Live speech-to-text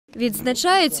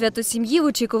Відзначають свято сім'ї в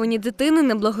очікуванні дитини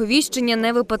на благовіщення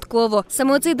не випадково.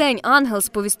 Саме у цей день ангел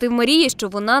сповістив Марії, що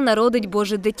вона народить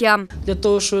Боже дитя. Для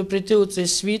того, щоб прийти у цей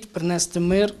світ, принести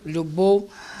мир, любов,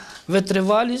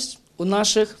 витривалість у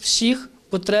наших всіх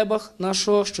потребах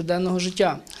нашого щоденного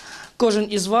життя. Кожен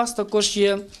із вас також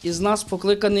є із нас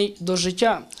покликаний до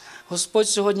життя. Господь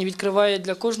сьогодні відкриває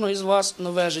для кожного із вас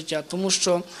нове життя, тому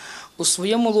що у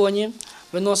своєму лоні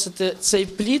ви носите цей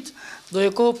плід, до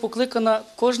якого покликана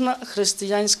кожна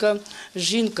християнська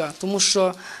жінка, тому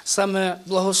що саме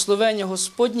благословення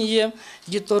Господнє є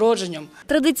дітородженням.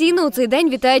 Традиційно у цей день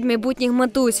вітають майбутніх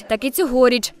матусь. Так і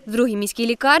цьогоріч. В другій міській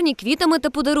лікарні квітами та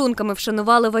подарунками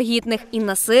вшанували вагітних.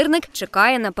 Інна Сирник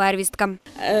чекає на первістка.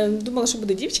 Думала, що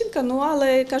буде дівчинка,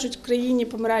 але, кажуть, в країні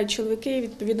помирають чоловіки і,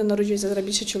 відповідно, народжується зараз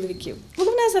більше чоловіків.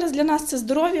 Головне зараз для нас – це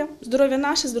здоров'я, здоров'я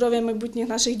наше, здоров'я майбутніх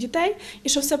наших дітей і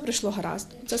щоб все пройшло гаразд.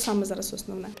 Це саме зараз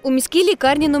основне. У міській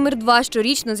лікарні номер 2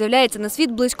 щорічно з'являється на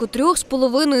світ близько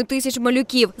 3,5 тисяч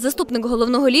малюків. Заступник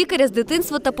головного лікаря з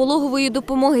дитинства та пологової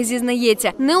допомоги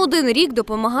зізнається, не один рік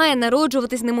допомагає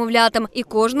народжуватись немовлятам. І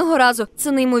кожного разу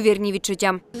це неймовірні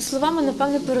відчуття. Словами,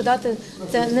 напевне, передати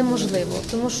це неможливо.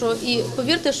 Тому що, і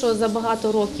повірте, що за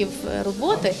багато років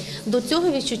роботи до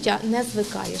цього відчуття не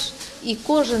звикаєш. І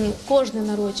кожне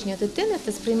народження дитини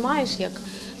ти сприймаєш як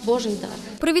Божий дар.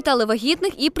 Привітали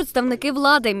вагітних і представники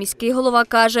влади. Міський голова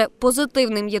каже,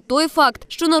 позитивним є той факт,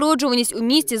 що народжуваність у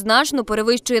місті значно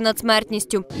перевищує над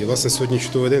смертністю. І, власне, сьогодні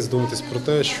чудовий день задуматись про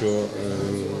те, що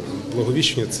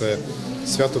благовіщення – це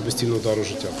свято безцінного дару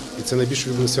життя. І це найбільш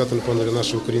улюблене свято, напевно, для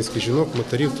наших українських жінок,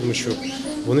 матерів, тому що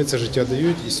вони це життя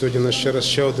дають. І сьогодні у нас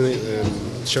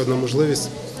ще одна можливість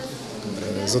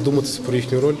задуматися про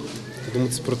їхню роль,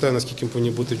 задуматися про те, наскільки ми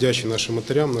повинні бути вдячні нашим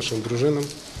матерям, нашим дружинам,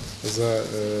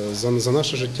 за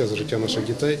наше життя, за життя наших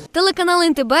дітей. Телеканал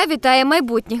ІНТБ вітає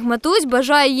майбутніх матусь,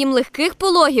 бажає їм легких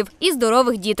пологів і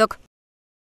здорових діток.